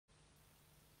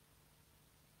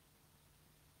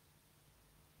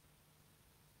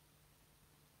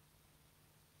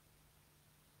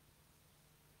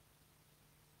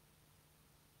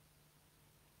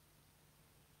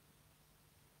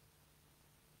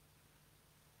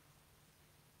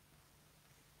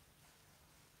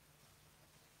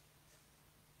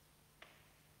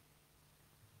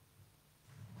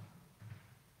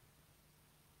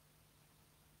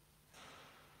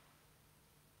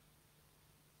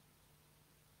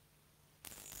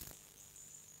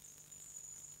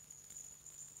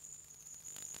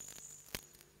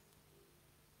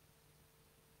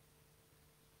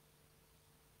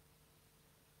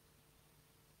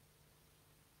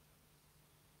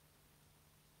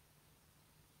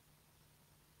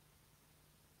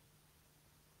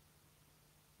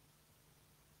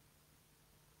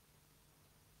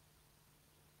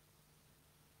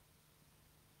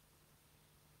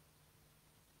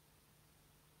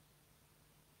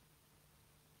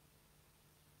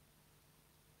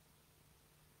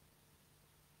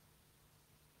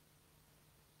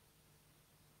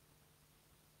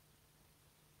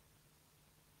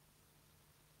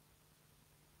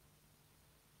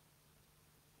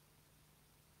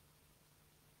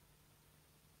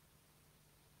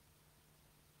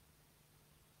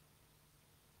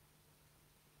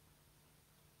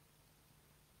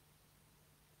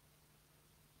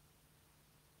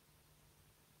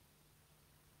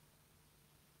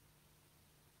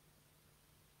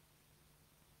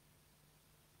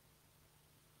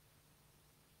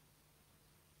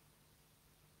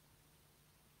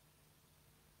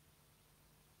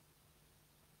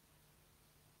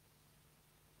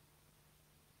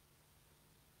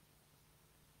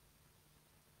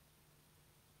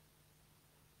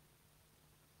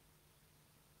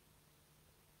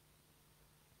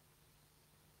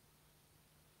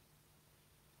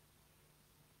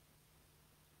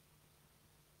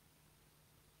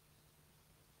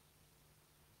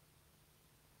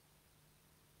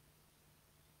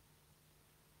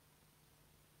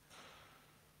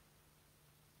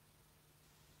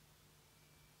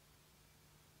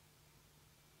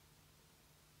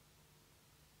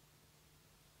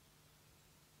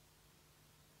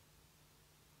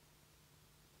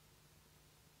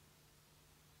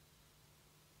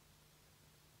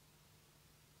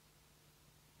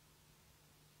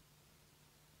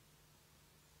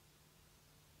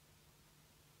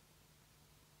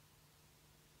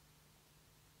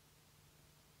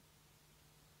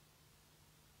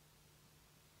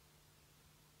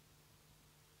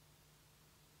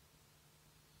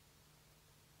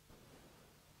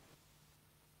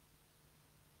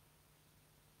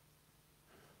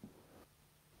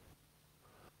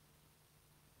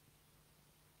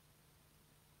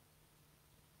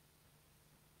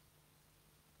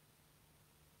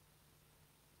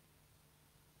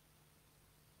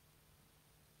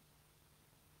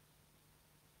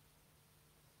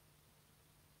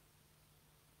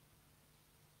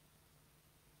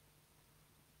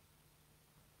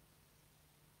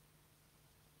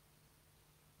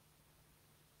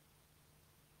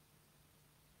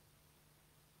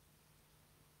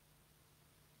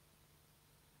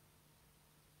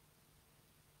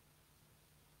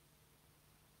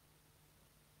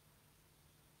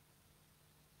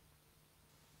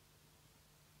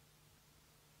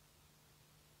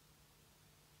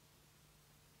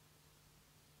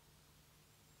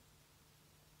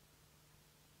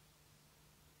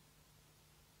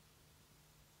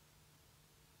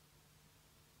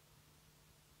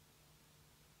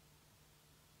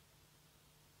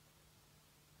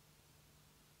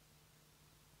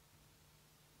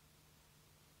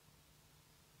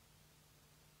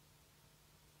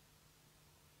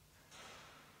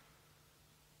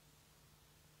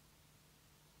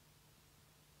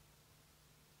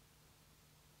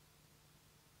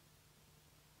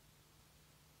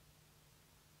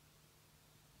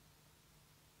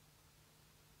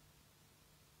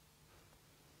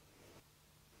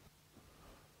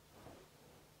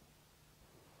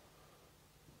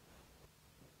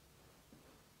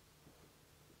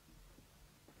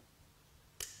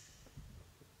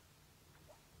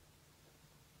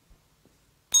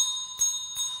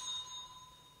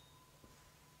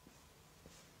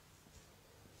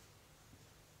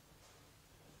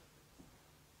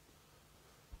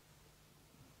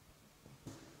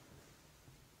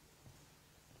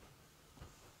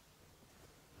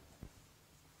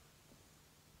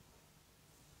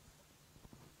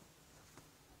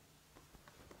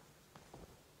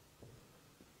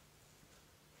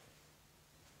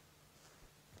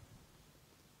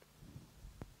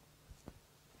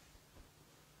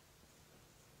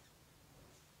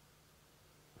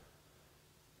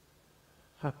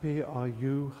Happy are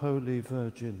you, Holy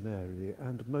Virgin Mary,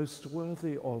 and most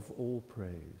worthy of all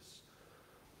praise.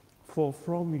 For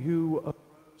from you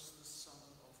arose the Son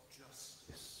of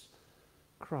Justice,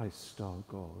 Christ our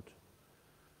God,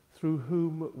 through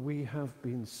whom we have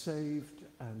been saved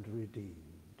and redeemed.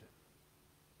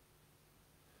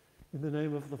 In the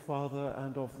name of the Father,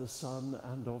 and of the Son,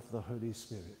 and of the Holy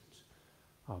Spirit.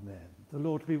 Amen. The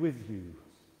Lord be with you.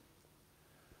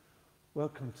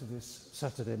 Welcome to this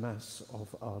Saturday Mass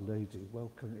of Our Lady.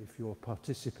 Welcome if you're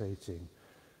participating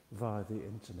via the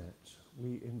internet.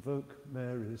 We invoke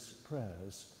Mary's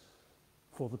prayers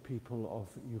for the people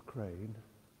of Ukraine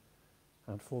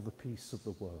and for the peace of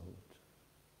the world.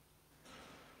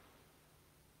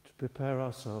 To prepare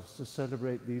ourselves to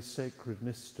celebrate these sacred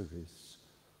mysteries,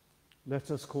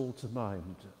 let us call to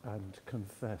mind and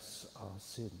confess our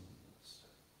sins.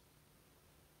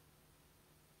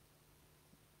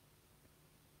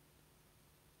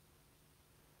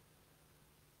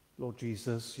 Lord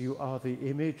Jesus, you are the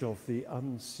image of the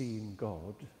unseen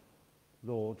God.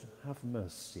 Lord, have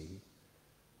mercy.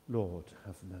 Lord,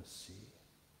 have mercy.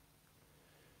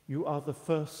 You are the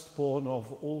firstborn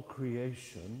of all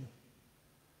creation.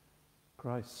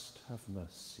 Christ, have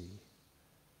mercy.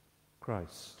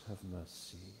 Christ, have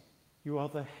mercy. You are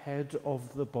the head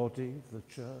of the body, the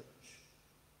church.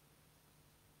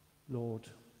 Lord,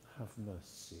 have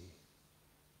mercy.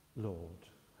 Lord,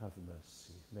 have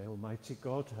mercy. May Almighty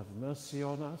God have mercy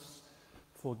on us,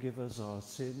 forgive us our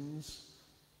sins,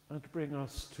 and bring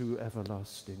us to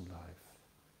everlasting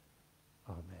life.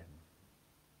 Amen.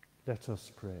 Let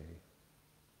us pray.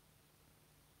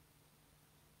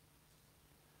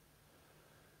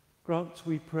 Grant,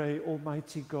 we pray,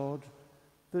 Almighty God,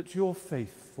 that your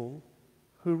faithful,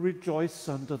 who rejoice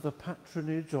under the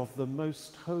patronage of the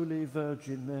Most Holy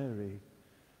Virgin Mary,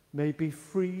 may be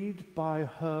freed by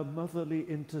her motherly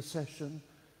intercession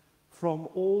from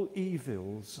all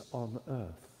evils on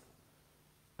earth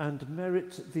and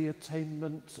merit the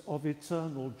attainment of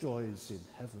eternal joys in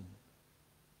heaven.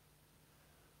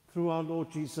 Through our Lord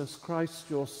Jesus Christ,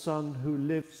 your Son, who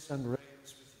lives and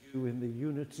reigns with you in the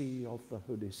unity of the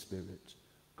Holy Spirit,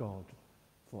 God,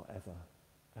 forever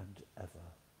and ever.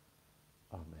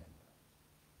 Amen.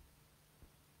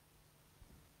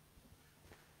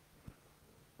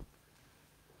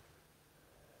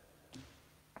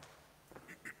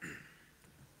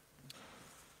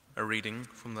 A reading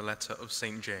from the letter of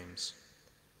St. James.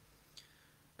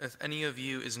 If any of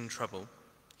you is in trouble,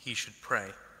 he should pray.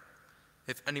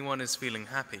 If anyone is feeling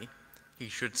happy, he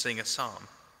should sing a psalm.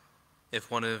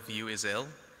 If one of you is ill,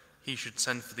 he should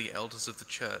send for the elders of the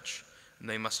church, and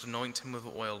they must anoint him with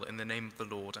oil in the name of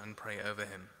the Lord and pray over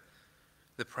him.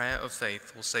 The prayer of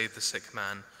faith will save the sick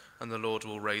man, and the Lord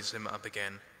will raise him up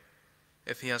again.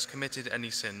 If he has committed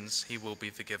any sins, he will be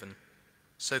forgiven.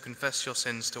 So confess your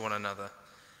sins to one another,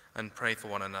 and pray for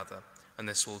one another, and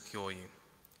this will cure you.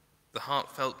 The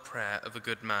heartfelt prayer of a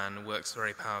good man works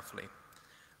very powerfully.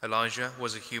 Elijah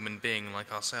was a human being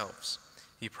like ourselves.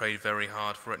 He prayed very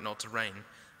hard for it not to rain,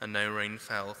 and no rain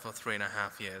fell for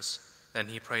 3.5 years. Then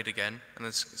he prayed again, and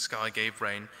the sky gave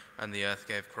rain, and the earth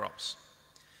gave crops.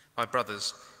 My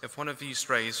brothers, if one of you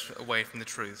strays away from the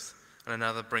truth, and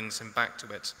another brings him back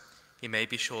to it, he may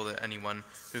be sure that anyone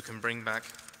who can bring back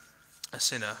a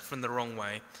sinner from the wrong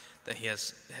way that he had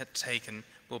taken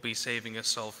will be saving a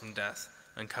soul from death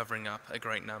and covering up a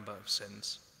great number of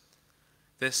sins.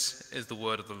 This is the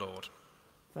word of the Lord.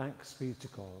 Thanks be to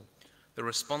God. The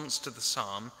response to the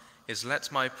psalm is,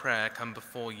 "Let my prayer come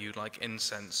before you like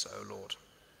incense, O Lord."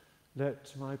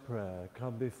 Let my prayer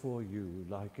come before you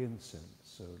like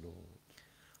incense, O Lord.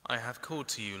 I have called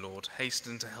to you, Lord,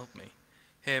 hasten to help me.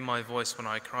 Hear my voice when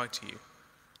I cry to you.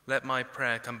 Let my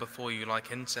prayer come before you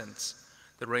like incense,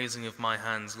 the raising of my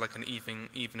hands like an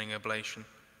evening oblation.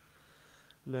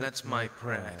 Let my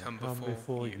prayer come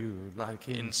before you like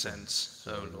incense,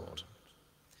 O Lord.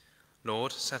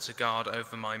 Lord, set a guard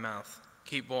over my mouth.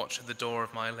 Keep watch at the door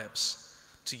of my lips.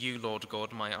 To you, Lord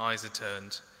God, my eyes are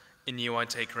turned. In you I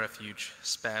take refuge.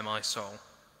 Spare my soul.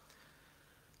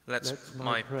 Let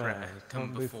my prayer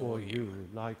come before you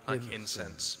like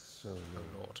incense, O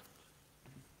Lord.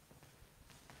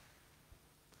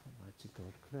 Almighty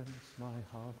God, cleanse my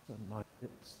heart and my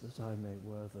lips, that I may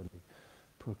worthily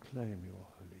proclaim your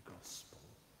holy gospel.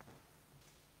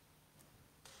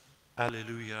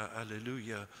 Alleluia,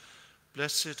 alleluia.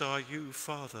 Blessed are you,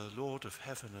 Father, Lord of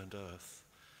heaven and earth,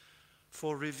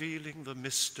 for revealing the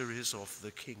mysteries of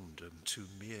the kingdom to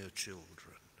mere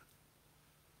children.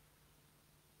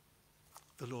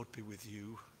 The Lord be with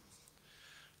you.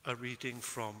 A reading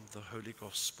from the Holy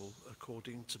Gospel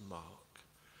according to Mark.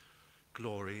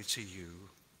 Glory to you,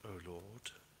 O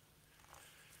Lord.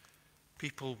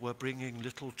 People were bringing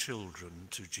little children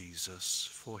to Jesus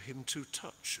for him to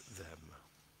touch them.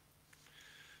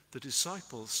 The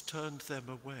disciples turned them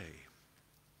away.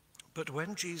 But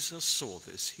when Jesus saw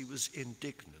this, he was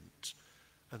indignant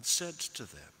and said to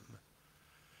them,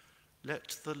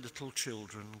 "Let the little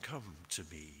children come to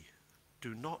me.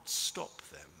 Do not stop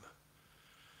them.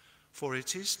 For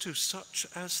it is to such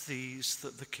as these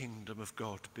that the kingdom of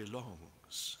God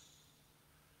belongs.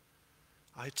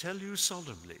 I tell you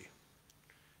solemnly,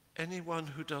 anyone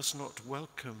who does not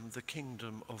welcome the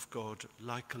kingdom of God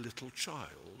like a little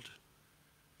child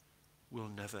will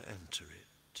never enter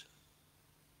it."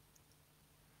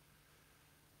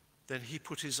 Then he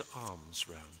put his arms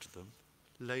round them,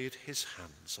 laid his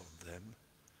hands on them,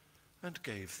 and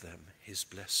gave them his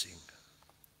blessing.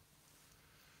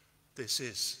 This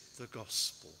is the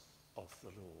gospel of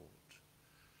the Lord.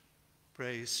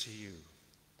 Praise to you,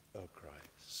 O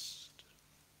Christ.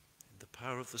 In the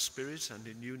power of the Spirit and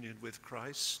in union with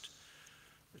Christ,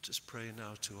 let us pray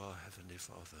now to our Heavenly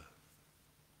Father.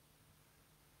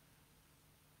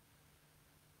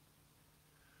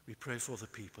 We pray for the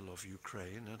people of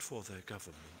Ukraine and for their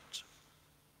government.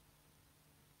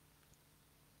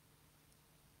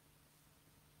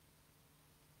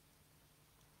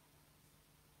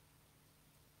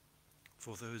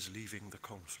 For those leaving the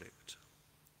conflict,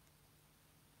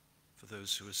 for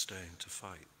those who are staying to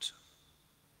fight,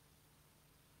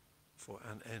 for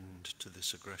an end to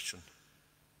this aggression,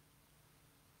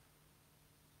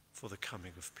 for the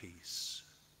coming of peace,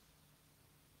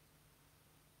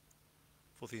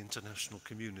 for the international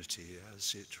community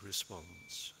as it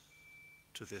responds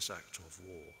to this act of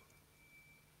war,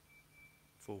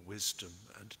 for wisdom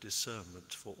and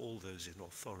discernment for all those in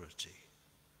authority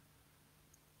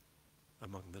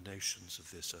among the nations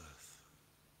of this earth,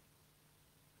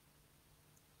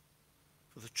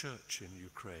 for the church in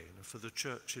Ukraine and for the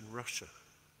church in Russia,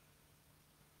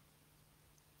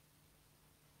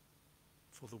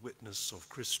 for the witness of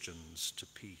Christians to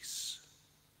peace.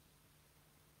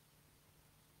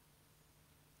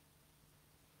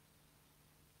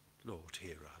 Lord,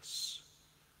 hear us.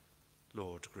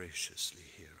 Lord, graciously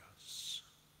hear us.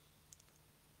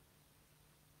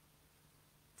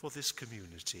 For this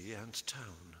community and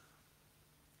town,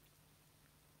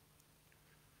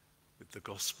 with the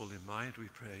gospel in mind, we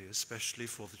pray especially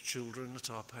for the children at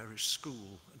our parish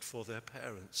school and for their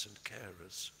parents and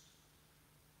carers.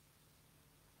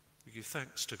 We give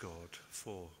thanks to God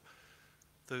for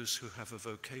those who have a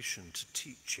vocation to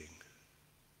teaching,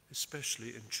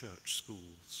 especially in church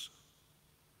schools,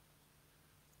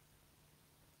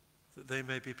 that they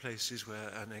may be places where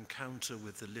an encounter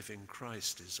with the living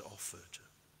Christ is offered.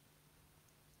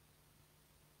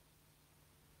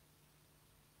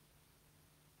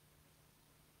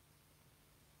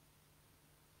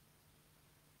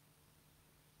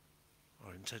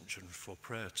 Our intention for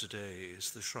prayer today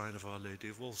is the shrine of Our Lady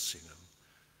of Walsingham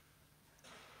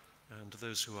and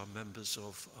those who are members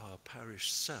of our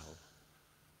parish cell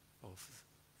of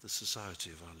the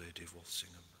Society of Our Lady of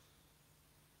Walsingham.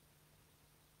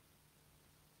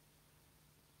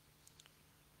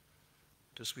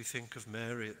 And as we think of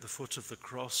Mary at the foot of the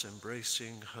cross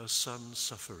embracing her Son's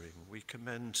suffering, we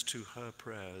commend to her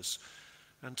prayers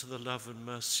and to the love and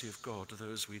mercy of God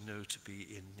those we know to be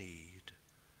in need.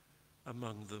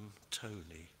 Among them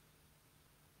Tony,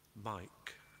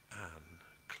 Mike, Anne,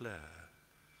 Claire,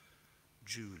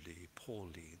 Julie,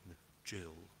 Pauline,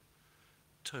 Jill,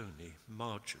 Tony,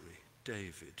 Marjorie,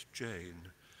 David,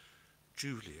 Jane,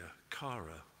 Julia,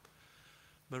 Cara,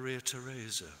 Maria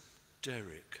Teresa,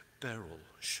 Derek, Beryl,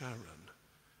 Sharon,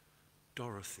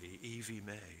 Dorothy, Evie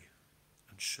May,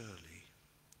 and Shirley.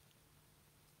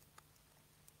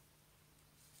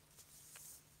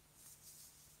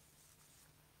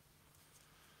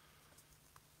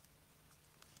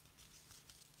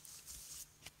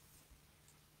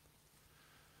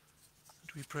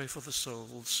 We pray for the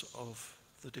souls of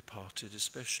the departed,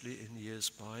 especially in years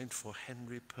by, for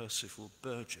Henry Percival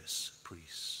Burgess,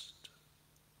 priest.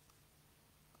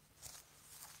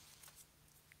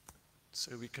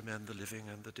 So we commend the living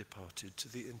and the departed to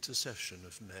the intercession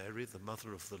of Mary, the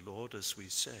Mother of the Lord, as we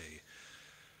say,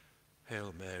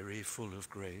 Hail Mary, full of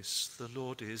grace, the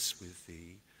Lord is with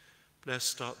thee.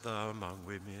 Blessed art thou among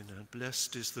women, and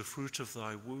blessed is the fruit of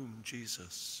thy womb,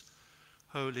 Jesus.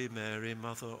 Holy Mary,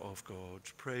 Mother of God,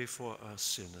 pray for us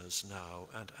sinners now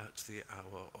and at the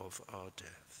hour of our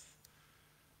death.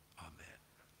 Amen.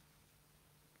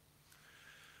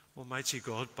 Almighty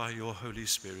God, by your Holy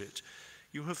Spirit,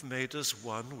 you have made us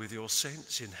one with your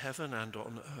saints in heaven and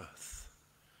on earth.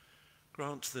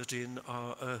 Grant that in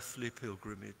our earthly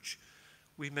pilgrimage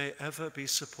we may ever be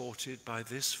supported by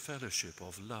this fellowship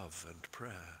of love and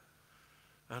prayer,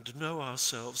 and know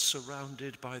ourselves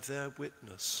surrounded by their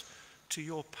witness to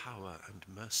your power and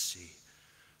mercy,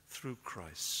 through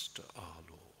Christ our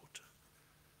Lord.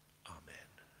 Amen.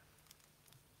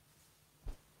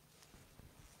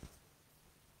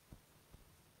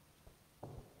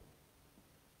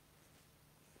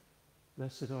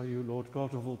 Blessed are you, Lord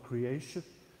God of all creation,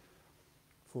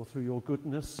 for through your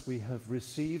goodness we have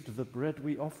received the bread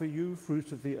we offer you,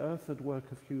 fruit of the earth and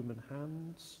work of human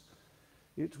hands.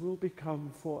 It will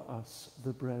become for us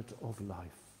the bread of life.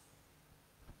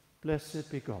 Blessed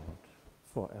be God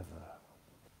forever.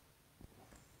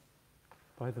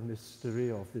 By the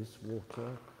mystery of this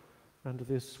water and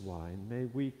this wine, may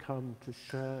we come to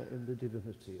share in the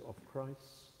divinity of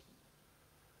Christ,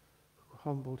 who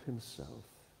humbled himself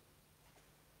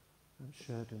and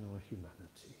shared in our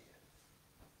humanity.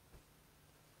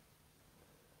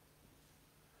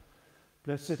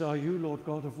 Blessed are you, Lord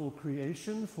God of all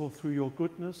creation, for through your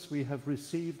goodness we have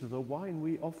received the wine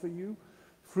we offer you,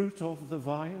 fruit of the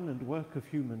vine and work of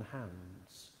human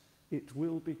hands. It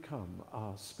will become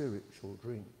our spiritual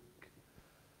drink.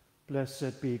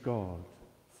 Blessed be God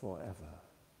forever.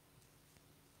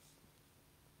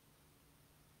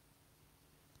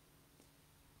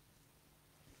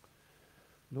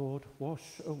 Lord,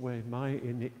 wash away my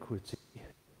iniquity.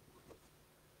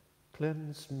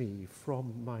 Cleanse me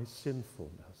from my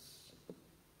sinfulness.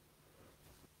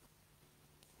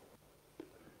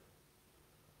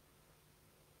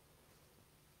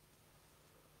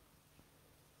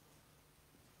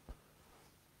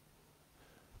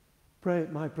 Pray,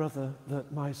 my brother,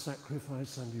 that my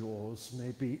sacrifice and yours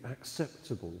may be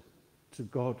acceptable to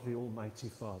God the Almighty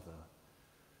Father.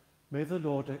 May the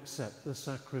Lord accept the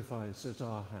sacrifice at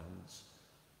our hands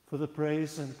for the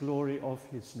praise and glory of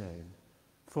his name,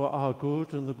 for our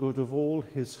good and the good of all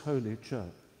his holy church.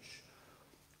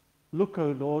 Look,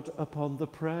 O Lord, upon the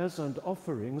prayers and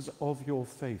offerings of your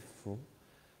faithful,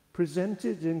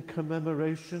 presented in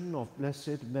commemoration of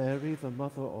Blessed Mary, the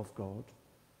Mother of God,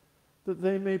 that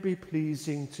they may be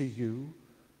pleasing to you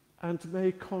and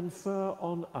may confer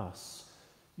on us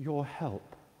your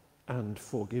help and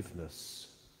forgiveness.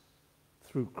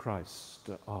 Through Christ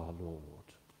our Lord.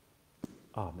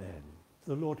 Amen.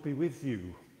 The Lord be with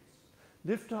you.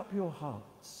 Lift up your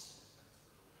hearts.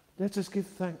 Let us give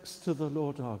thanks to the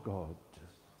Lord our God.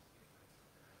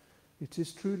 It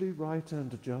is truly right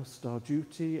and just, our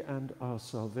duty and our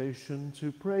salvation,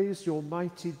 to praise your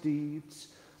mighty deeds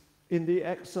in the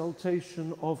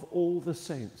exaltation of all the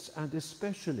saints, and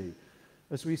especially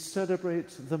as we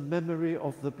celebrate the memory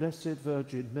of the Blessed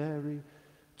Virgin Mary,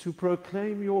 to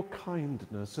proclaim your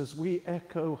kindness as we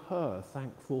echo her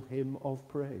thankful hymn of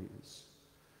praise.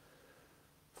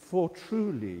 For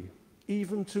truly,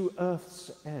 even to earth's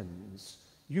ends,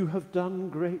 you have done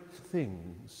great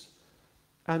things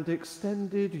and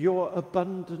extended your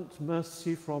abundant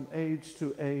mercy from age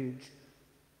to age.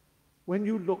 When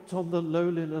you looked on the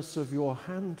lowliness of your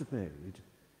handmaid,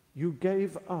 you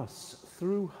gave us,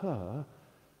 through her,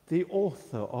 the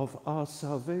author of our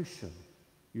salvation,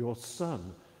 your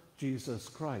Son, Jesus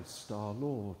Christ our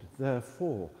Lord.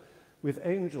 Therefore, with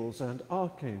angels and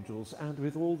archangels and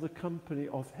with all the company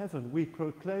of heaven, we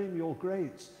proclaim your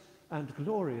great and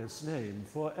glorious name,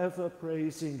 forever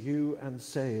praising you and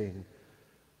saying,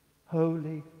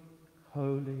 Holy,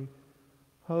 holy,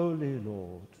 holy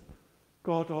Lord,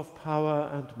 God of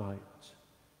power and might,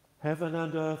 heaven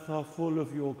and earth are full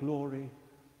of your glory.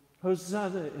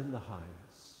 Hosanna in the highest.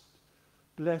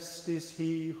 Blessed is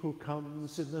he who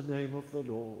comes in the name of the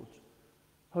Lord.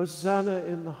 Hosanna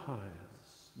in the highest.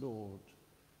 Lord,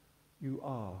 you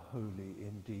are holy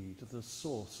indeed, the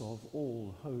source of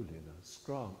all holiness.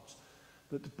 Grant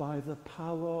that by the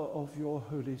power of your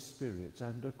Holy Spirit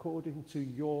and according to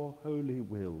your holy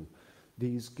will,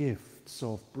 these gifts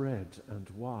of bread and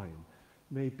wine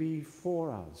may be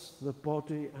for us the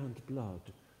body and blood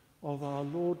of our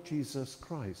Lord Jesus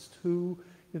Christ, who,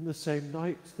 in the same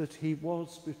night that he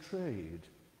was betrayed,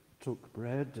 took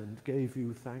bread and gave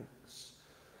you thanks.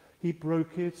 He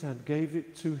broke it and gave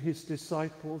it to his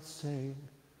disciples, saying,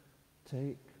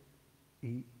 Take,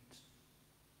 eat.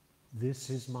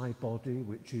 This is my body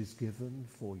which is given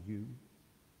for you.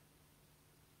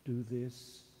 Do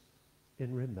this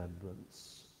in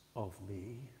remembrance of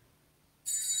me.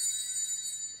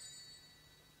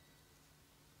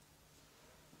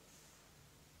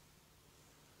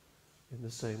 In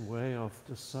the same way,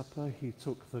 after supper, he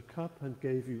took the cup and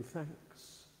gave you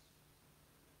thanks.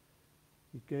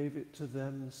 He gave it to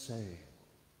them, saying,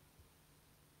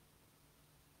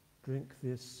 Drink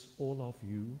this, all of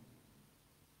you.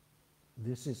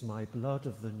 This is my blood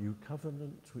of the new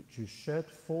covenant, which is shed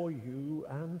for you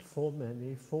and for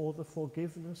many for the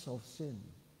forgiveness of sins.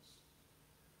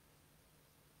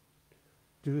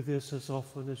 Do this as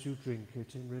often as you drink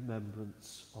it in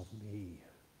remembrance of me.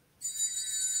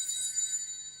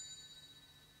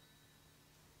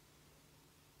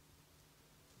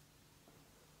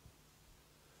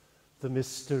 The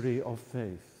mystery of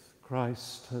faith.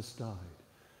 Christ has died.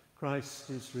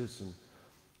 Christ is risen.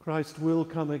 Christ will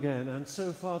come again, and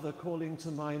so, Father, calling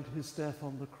to mind his death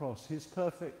on the cross, his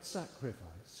perfect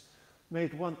sacrifice,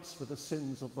 made once for the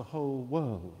sins of the whole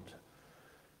world,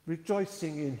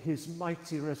 rejoicing in his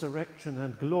mighty resurrection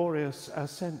and glorious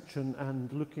ascension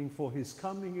and looking for his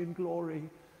coming in glory,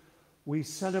 we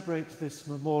celebrate this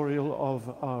memorial of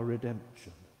our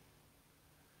redemption.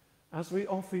 As we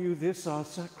offer you this, our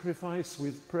sacrifice,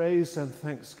 with praise and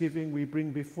thanksgiving, we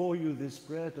bring before you this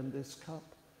bread and this cup,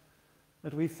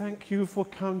 and we thank you for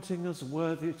counting us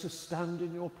worthy to stand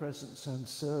in your presence and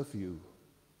serve you.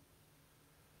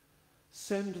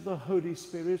 Send the Holy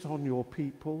Spirit on your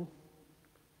people,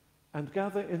 and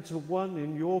gather into one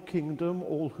in your kingdom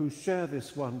all who share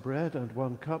this one bread and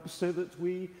one cup, so that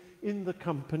we, in the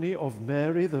company of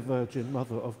Mary, the Virgin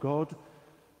Mother of God,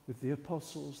 with the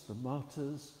apostles, the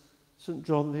martyrs, St.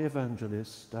 John the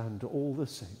Evangelist, and all the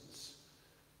saints,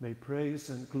 may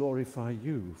praise and glorify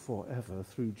you forever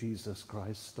through Jesus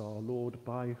Christ our Lord,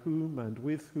 by whom and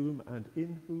with whom and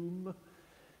in whom,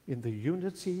 in the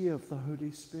unity of the Holy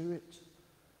Spirit,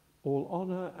 all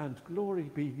honor and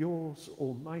glory be yours,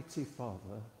 Almighty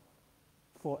Father,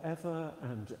 forever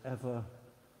and ever.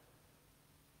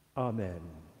 Amen.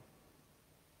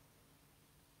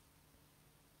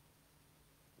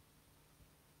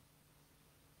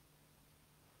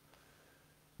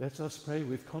 Let us pray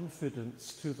with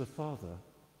confidence to the Father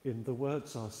in the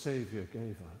words our Saviour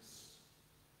gave us.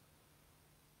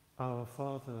 Our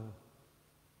Father,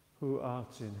 who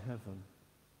art in heaven,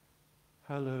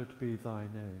 hallowed be thy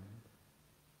name.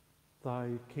 Thy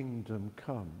kingdom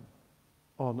come,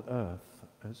 on earth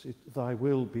as thy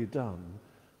will be done,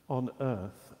 on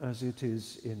earth as it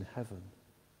is in heaven.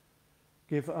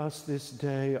 Give us this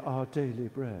day our daily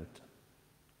bread,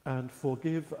 and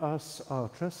forgive us our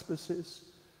trespasses,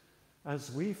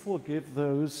 as we forgive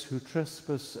those who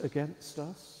trespass against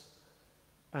us.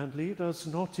 And lead us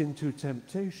not into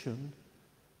temptation,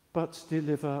 but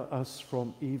deliver us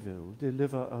from evil.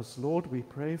 Deliver us, Lord, we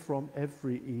pray, from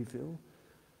every evil.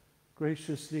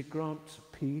 Graciously grant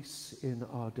peace in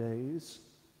our days,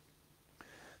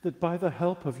 that by the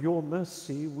help of your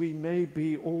mercy we may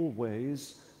be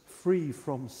always free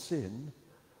from sin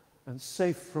and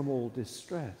safe from all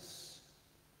distress,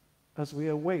 as we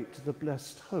await the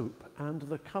blessed hope and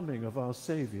the coming of our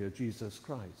Saviour, Jesus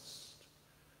Christ.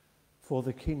 For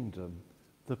the kingdom,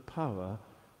 the power,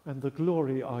 and the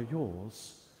glory are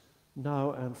yours,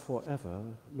 now and forever.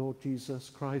 Lord Jesus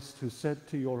Christ, who said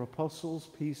to your apostles,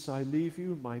 "Peace I leave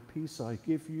you, my peace I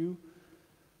give you,"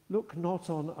 look not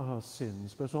on our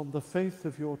sins, but on the faith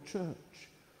of your church,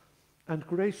 and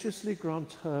graciously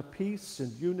grant her peace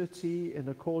and unity in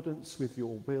accordance with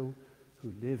your will,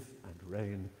 who live and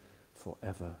reign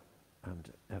forever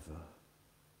and ever.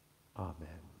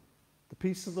 Amen. The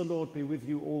peace of the Lord be with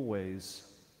you always.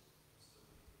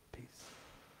 Peace.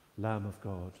 Lamb of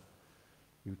God,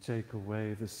 you take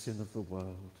away the sin of the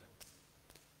world.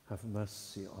 Have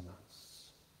mercy on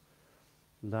us.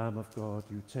 Lamb of God,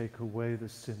 you take away the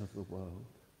sin of the world.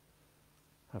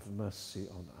 Have mercy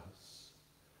on us.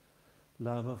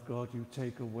 Lamb of God, you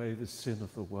take away the sin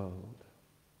of the world.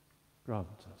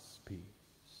 Grant us peace.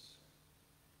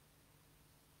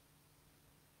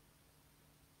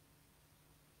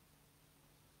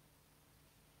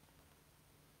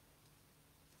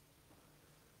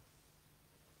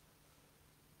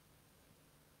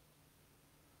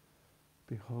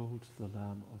 Behold the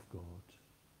Lamb of God.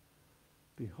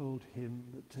 Behold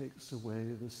him that takes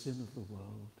away the sin of the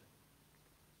world.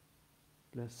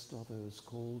 Blessed are those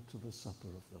called to the supper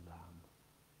of the Lamb.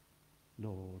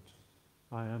 Lord,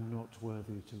 I am not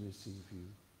worthy to receive you,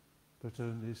 but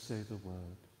only say the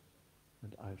word,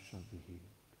 and I shall be healed.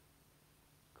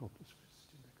 Corpus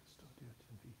Christi, me custodiat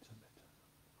in vitam aeternam.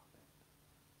 Amen.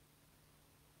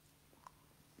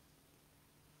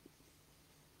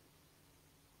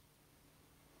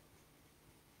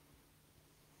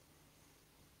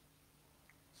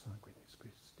 Sanguinis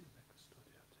Christi, me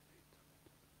custodiat in vitam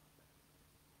aeternam.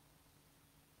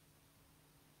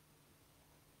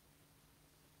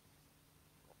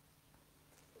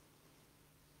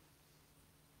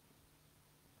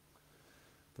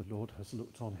 The Lord has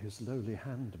looked on his lowly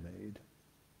handmaid.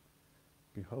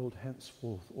 Behold,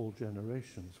 henceforth all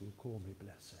generations will call me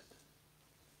blessed.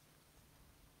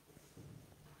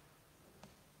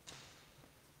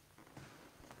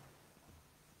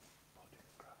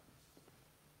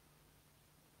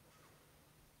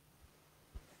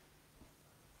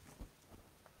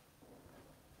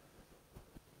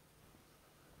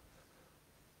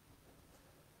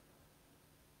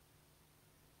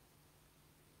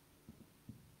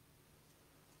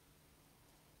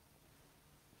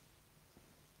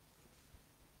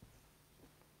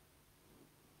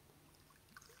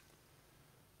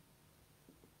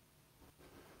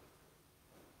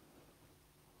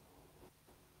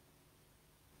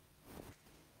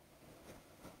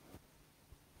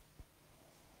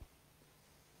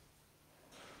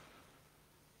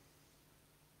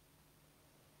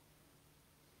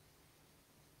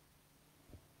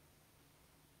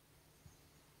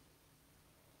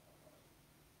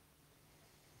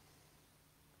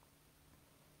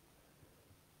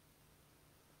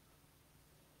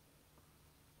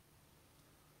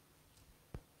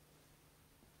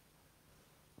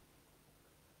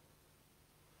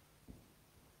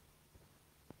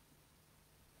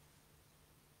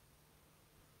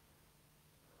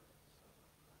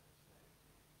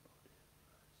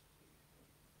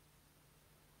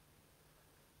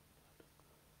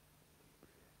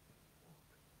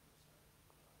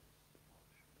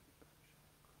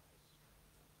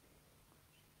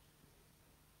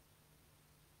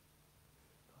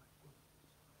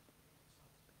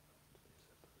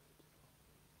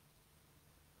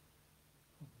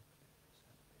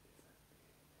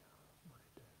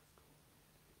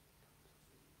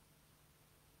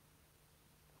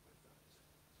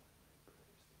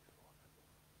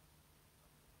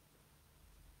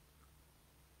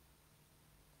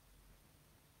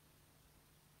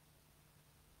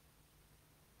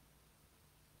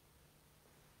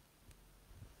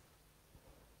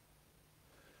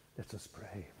 Let us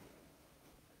pray.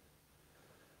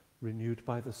 Renewed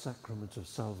by the sacrament of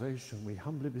salvation, we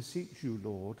humbly beseech you,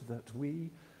 Lord, that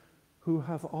we, who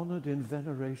have honoured in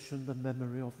veneration the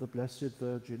memory of the Blessed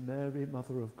Virgin Mary,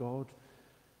 Mother of God,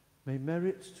 may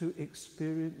merit to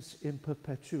experience in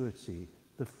perpetuity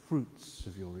the fruits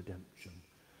of your redemption.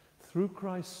 Through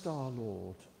Christ our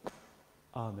Lord.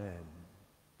 Amen.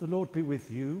 The Lord be with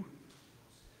you.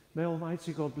 May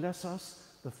Almighty God bless us,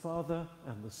 the Father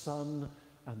and the Son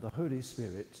and the Holy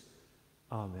Spirit.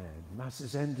 Amen. Mass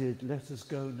is ended. Let us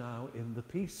go now in the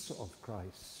peace of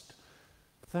Christ.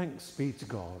 Thanks be to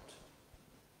God.